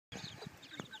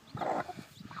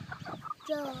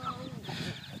What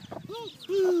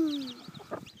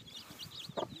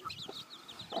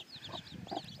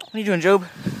are you doing, Job?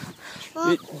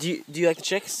 Do you like the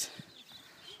chicks?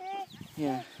 Sure.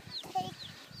 Yeah.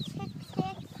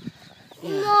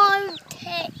 Yeah. More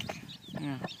tick.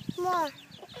 Yeah. More.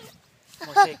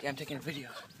 More tick. I'm taking a video.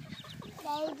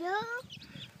 They do?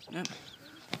 Yep.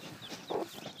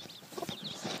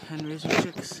 Hen raising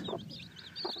chicks.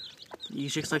 You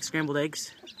chicks like scrambled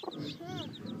eggs?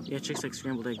 Yeah, chicks like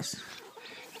scrambled eggs.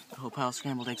 A whole pile of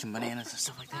scrambled eggs and bananas and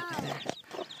stuff like that back there.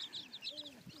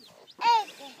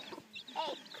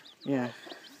 Yeah.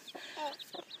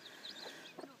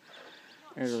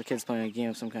 There's the kids playing a game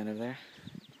of some kind over there.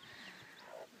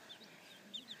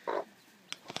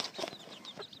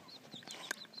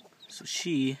 So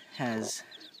she has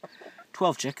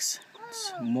 12 chicks.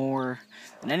 It's more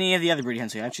than any of the other broody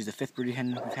hens we have. She's the 5th broody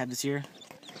hen we've had this year.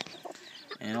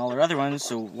 And all our other ones,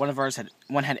 so one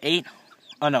had 8.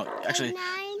 Oh no, actually, 9.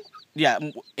 yeah,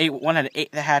 8. One had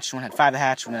 8 that hatched, one had 5 that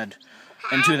hatched, and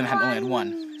 2 of them only had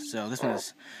 1. So this one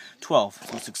is 12. It's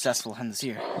the most successful hen this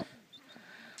year.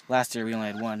 Last year we only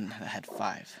had 1 that had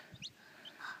 5.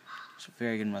 It's a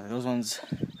very good mother. Those ones,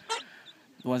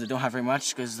 the ones that don't have very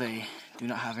much, because they do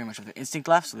not have very much of their instinct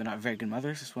left, so they're not very good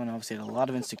mothers. This one obviously had a lot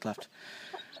of instinct left.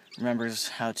 Remembers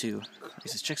how to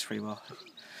raise his chicks pretty well.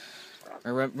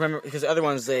 Or remember, because the other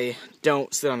ones, they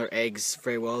don't sit on their eggs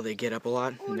very well. They get up a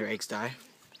lot and their eggs die.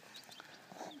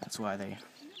 That's why they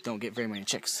don't get very many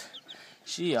chicks.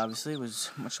 She obviously was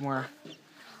much more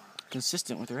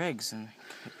consistent with her eggs and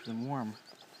kept them warm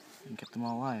and kept them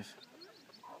all alive.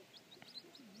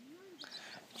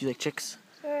 Do you like chicks?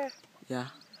 Sure. Yeah.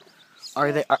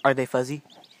 Are they fuzzy?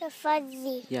 They're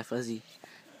fuzzy. Yeah, fuzzy.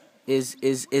 Is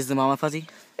the mama fuzzy?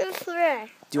 Sure.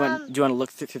 Do you want to look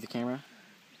through the camera?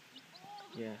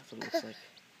 Yeah, that's what it looks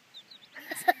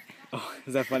like. Oh,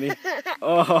 is that funny?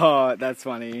 Oh, that's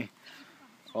funny.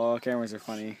 Oh, cameras are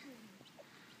funny.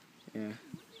 Yeah.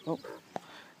 Oh,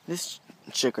 this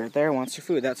chick right there wants her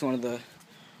food. That's one of the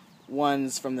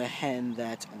ones from the hen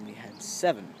that only had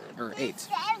 7 or 8.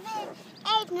 7,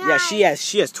 8, 9. Yeah,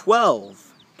 she has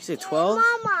 12. You say 12?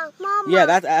 Mama. Yeah,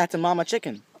 that's a mama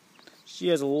chicken. She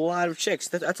has a lot of chicks.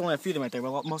 That's only a few of them right there.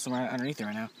 Well, most of them are underneath her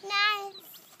right now.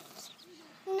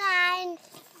 9.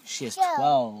 She has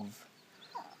 12.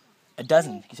 A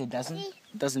dozen. You say dozen?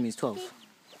 Dozen means 12.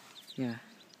 Yeah.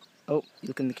 Oh, you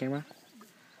look in the camera?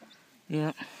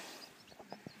 Yeah.